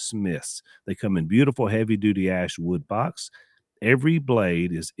knife smiths. They come in beautiful, heavy-duty ash wood box. Every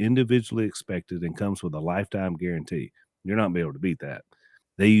blade is individually inspected and comes with a lifetime guarantee. You're not going to be able to beat that.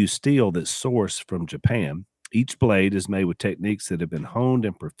 They use steel that's sourced from Japan. Each blade is made with techniques that have been honed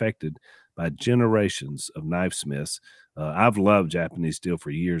and perfected by generations of knife smiths. I've loved Japanese steel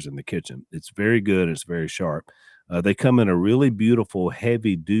for years in the kitchen. It's very good. It's very sharp. They come in a really beautiful,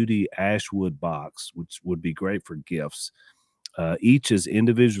 heavy-duty ashwood box, which would be great for gifts. Each is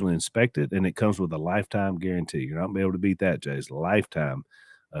individually inspected, and it comes with a lifetime guarantee. You're not going to be able to beat that, Jay. It's a lifetime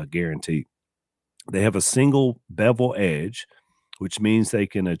guarantee. They have a single bevel edge, which means they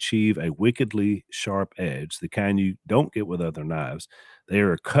can achieve a wickedly sharp edge, the kind you don't get with other knives. They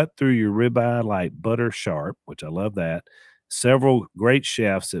are cut through your ribeye like butter sharp, which I love that. Several great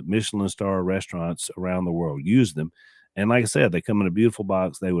chefs at Michelin star restaurants around the world use them. And like I said, they come in a beautiful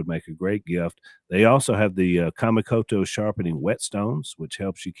box. They would make a great gift. They also have the Kamikoto sharpening whetstones, which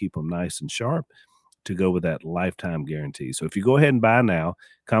helps you keep them nice and sharp to go with that lifetime guarantee. So if you go ahead and buy now,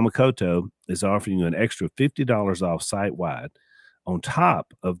 Kamikoto is offering you an extra $50 off site-wide on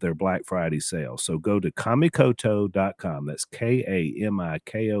top of their Black Friday sale. So go to kamikoto.com. That's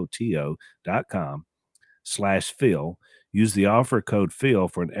kamikoto.com/Phil. Use the offer code Phil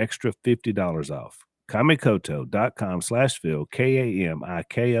for an extra $50 off. kamikoto.com/Phil,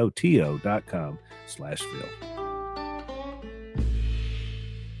 kamikoto.com/Phil.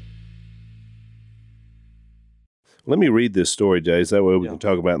 Let me read this story, Jay. That way we can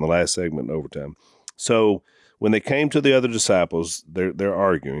talk about it in the last segment in overtime. So when they came to the other disciples, they're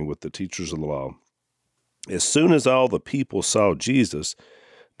arguing with the teachers of the law. As soon as all the people saw Jesus,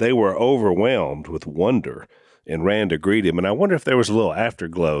 they were overwhelmed with wonder and ran to greet him. And I wonder if there was a little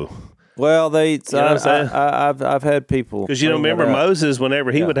afterglow. Well, I've had people, because remember Moses,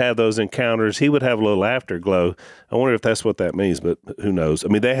 whenever he would have those encounters, he would have a little afterglow. I wonder if that's what that means, but who knows? I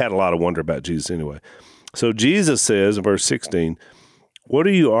mean, they had a lot of wonder about Jesus anyway. So Jesus says in verse 16, "What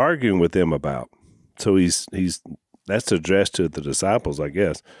are you arguing with them about?" So he's that's addressed to the disciples, I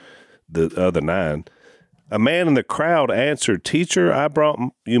guess, the other 9. A man in the crowd answered, "Teacher, I brought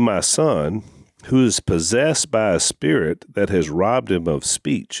you my son, who is possessed by a spirit that has robbed him of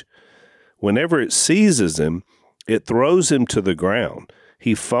speech. Whenever it seizes him, it throws him to the ground.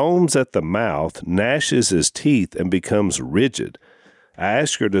 He foams at the mouth, gnashes his teeth, and becomes rigid. I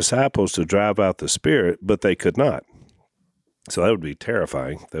asked your disciples to drive out the spirit, but they could not." So that would be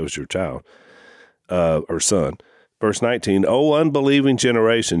terrifying if that was your child or son. Verse 19, "O unbelieving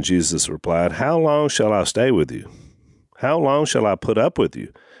generation," Jesus replied, "how long shall I stay with you? How long shall I put up with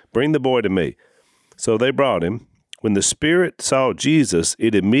you? Bring the boy to me." So they brought him. When the spirit saw Jesus,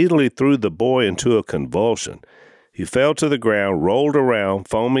 it immediately threw the boy into a convulsion. He fell to the ground, rolled around,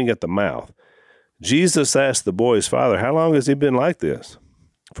 foaming at the mouth. Jesus asked the boy's father, "How long has he been like this?"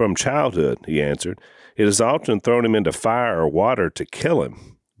 "From childhood," he answered. "It has often thrown him into fire or water to kill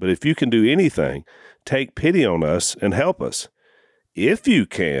him. But if you can do anything, take pity on us and help us." "If you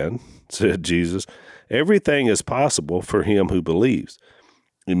can," said Jesus, "everything is possible for him who believes."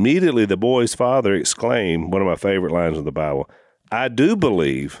 Immediately the boy's father exclaimed, one of my favorite lines in the Bible, "I do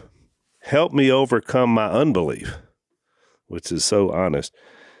believe. Help me overcome my unbelief," which is so honest.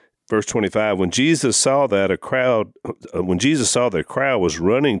 Verse 25, when Jesus saw the crowd was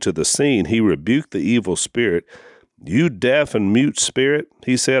running to the scene, he rebuked the evil spirit. "You deaf and mute spirit,"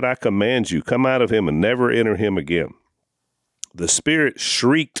 he said, "I command you, come out of him and never enter him again." The spirit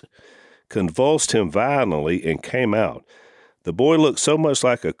shrieked, convulsed him violently, and came out. The boy looked so much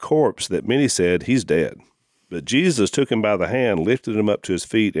like a corpse that many said, "He's dead." But Jesus took him by the hand, lifted him up to his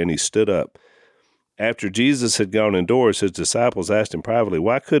feet, and he stood up. After Jesus had gone indoors, his disciples asked him privately,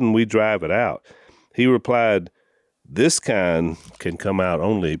 "Why couldn't we drive it out?" He replied, "This kind can come out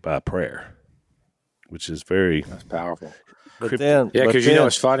only by prayer," which is that's powerful. But then, because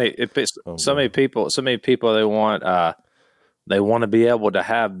it's funny. So many people they want to be able to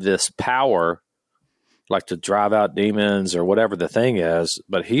have this power, like to drive out demons or whatever the thing is.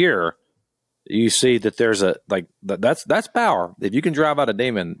 But here, you see that there's that's power. If you can drive out a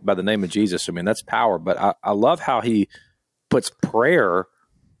demon by the name of Jesus, I mean that's power. But I love how he puts prayer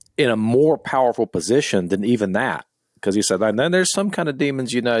in a more powerful position than even that. Because he said, and then there's some kind of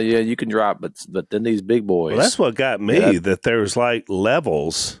demons, you can drive, but then these big boys. Well, that's what got me, that there's like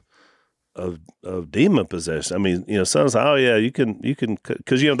levels of demon possession. I mean, someone's like, oh yeah, you can,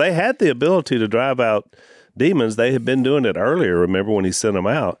 because they had the ability to drive out demons. They had been doing it earlier. Remember when he sent them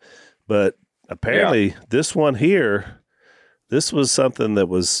out? But apparently, this one here, this was something that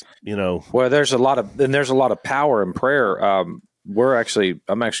was, Well, there's a lot of power in prayer. I'm actually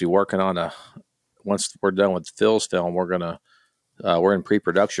working on once we're done with Phil's film, we're in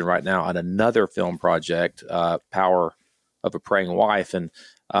pre-production right now on another film project, Power of a Praying Wife, and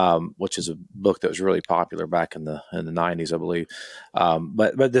which is a book that was really popular back in the 90s, I believe.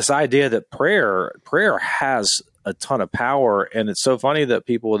 But this idea that prayer has a ton of power, and it's so funny that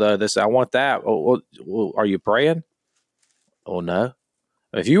people they say, "I want that." Well, are you praying? Oh no.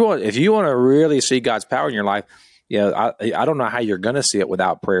 If you want to really see God's power in your life, I don't know how you're going to see it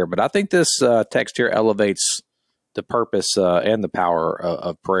without prayer, but I think this text here elevates the purpose and the power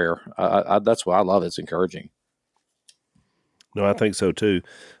of prayer. That's why I love it. It's encouraging. No, I think so too,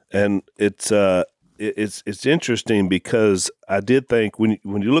 and it's interesting because I did think when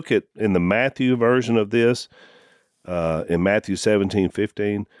you look at in the Matthew version of this, in Matthew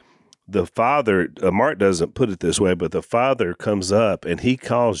 17:15, the Father, Mark doesn't put it this way, but the Father comes up and he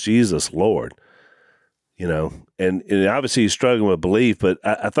calls Jesus Lord. And obviously he's struggling with belief, but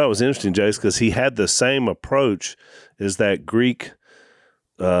I thought it was interesting, Jace, because he had the same approach as that Greek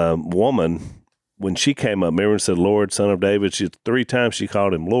woman when she came up. Remember and said, "Lord, Son of David." 3 times she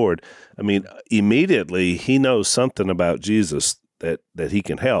called him Lord. I mean, immediately he knows something about Jesus that he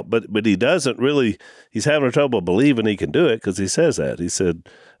can help, but he doesn't really. He's having trouble believing he can do it because he says that. He said,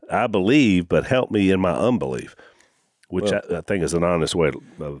 "I believe, but help me in my unbelief," which I think is an honest way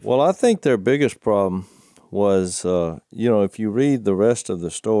of. Well, I think their biggest problem was, if you read the rest of the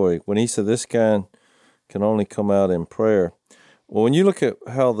story, when he said this kind can only come out in prayer. Well, when you look at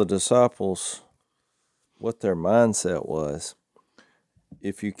how the disciples, what their mindset was,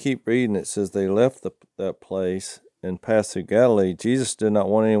 if you keep reading, it says they left that place and passed through Galilee. Jesus did not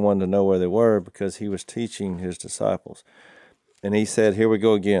want anyone to know where they were because he was teaching his disciples. And he said, here we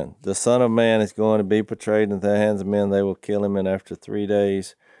go again. The Son of Man is going to be betrayed into the hands of men. They will kill him, and after 3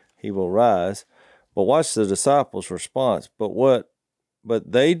 days he will rise. But watch the disciples' response.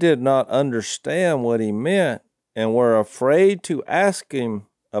 But they did not understand what he meant and were afraid to ask him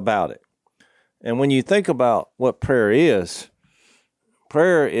about it. And when you think about what prayer is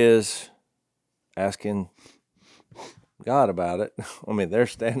asking God about it. I mean, they're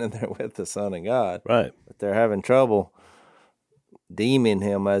standing there with the Son of God. Right. But they're having trouble deeming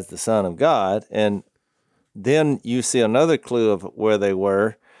him as the Son of God. And then you see another clue of where they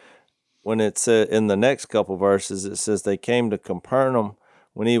were. When it's in the next couple verses, it says they came to Capernaum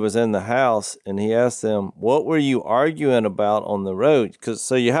when he was in the house, and he asked them, "What were you arguing about on the road?"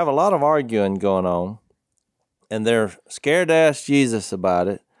 So you have a lot of arguing going on, and they're scared to ask Jesus about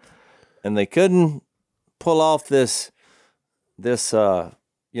it, and they couldn't pull off this event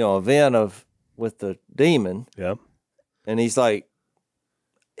with the demon. Yeah, and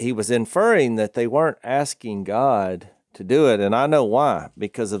he was inferring that they weren't asking God to do it, and I know why,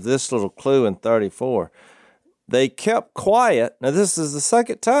 because of this little clue in 34. They kept quiet. Now, this is the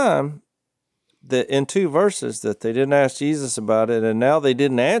second time that in 2 verses that they didn't ask Jesus about it, and now they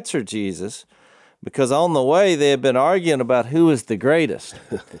didn't answer Jesus because on the way they had been arguing about who is the greatest.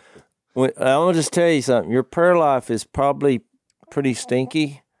 I'm going to just tell you something. Your prayer life is probably pretty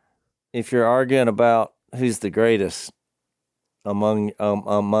stinky if you're arguing about who's the greatest among you.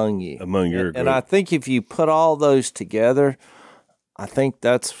 Among your group. And I think if you put all those together, I think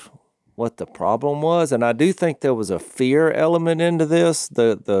that's what the problem was. And I do think there was a fear element into this,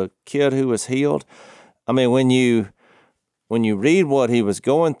 the kid who was healed. I mean, when you read what he was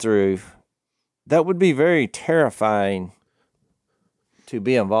going through, that would be very terrifying to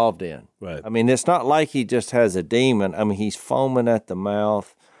be involved in. Right. I mean, it's not like he just has a demon. I mean, he's foaming at the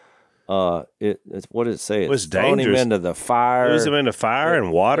mouth. It's what did it say? It's throwing dangerous. him into the fire. Throws him into fire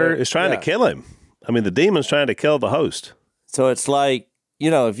and water. It's trying to kill him. I mean, the demon's trying to kill the host. So it's like,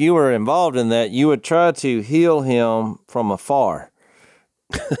 if you were involved in that, you would try to heal him from afar.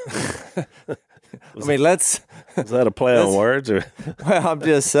 I mean, is that a play on words? Or? Well, I'm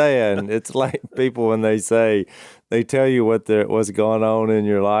just saying, it's like people when they tell you what's going on in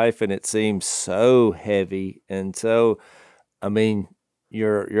your life, and it seems so heavy. And so, I mean,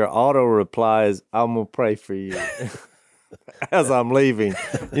 your auto reply is, I'm going to pray for you as I'm leaving.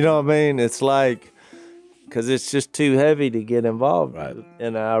 You know what I mean? It's like, because it's just too heavy to get involved. Right.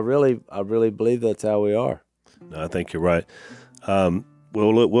 And I really believe that's how we are. No, I think you're right.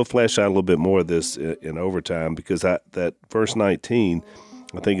 We'll flesh out a little bit more of this in overtime, because that verse 19,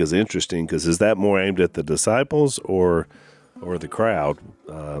 I think, is interesting, because is that more aimed at the disciples or the crowd?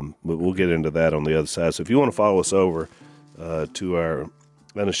 But we'll get into that on the other side. So if you want to follow us over to our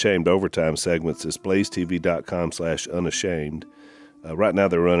Unashamed Overtime segments, it's blazetv.com/unashamed. Right now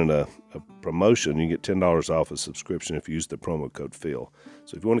they're running a promotion. You get $10 off a subscription if you use the promo code Phil.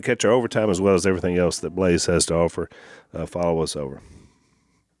 So if you want to catch our overtime as well as everything else that Blaze has to offer, follow us over.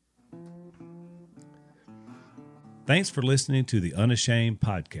 Thanks for listening to the Unashamed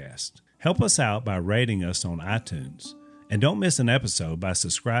podcast. Help us out by rating us on iTunes. And don't miss an episode by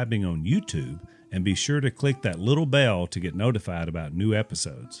subscribing on YouTube, and be sure to click that little bell to get notified about new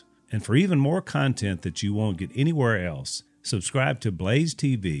episodes. And for even more content that you won't get anywhere else, subscribe to Blaze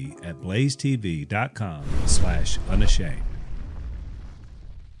TV at blazetv.com/unashamed.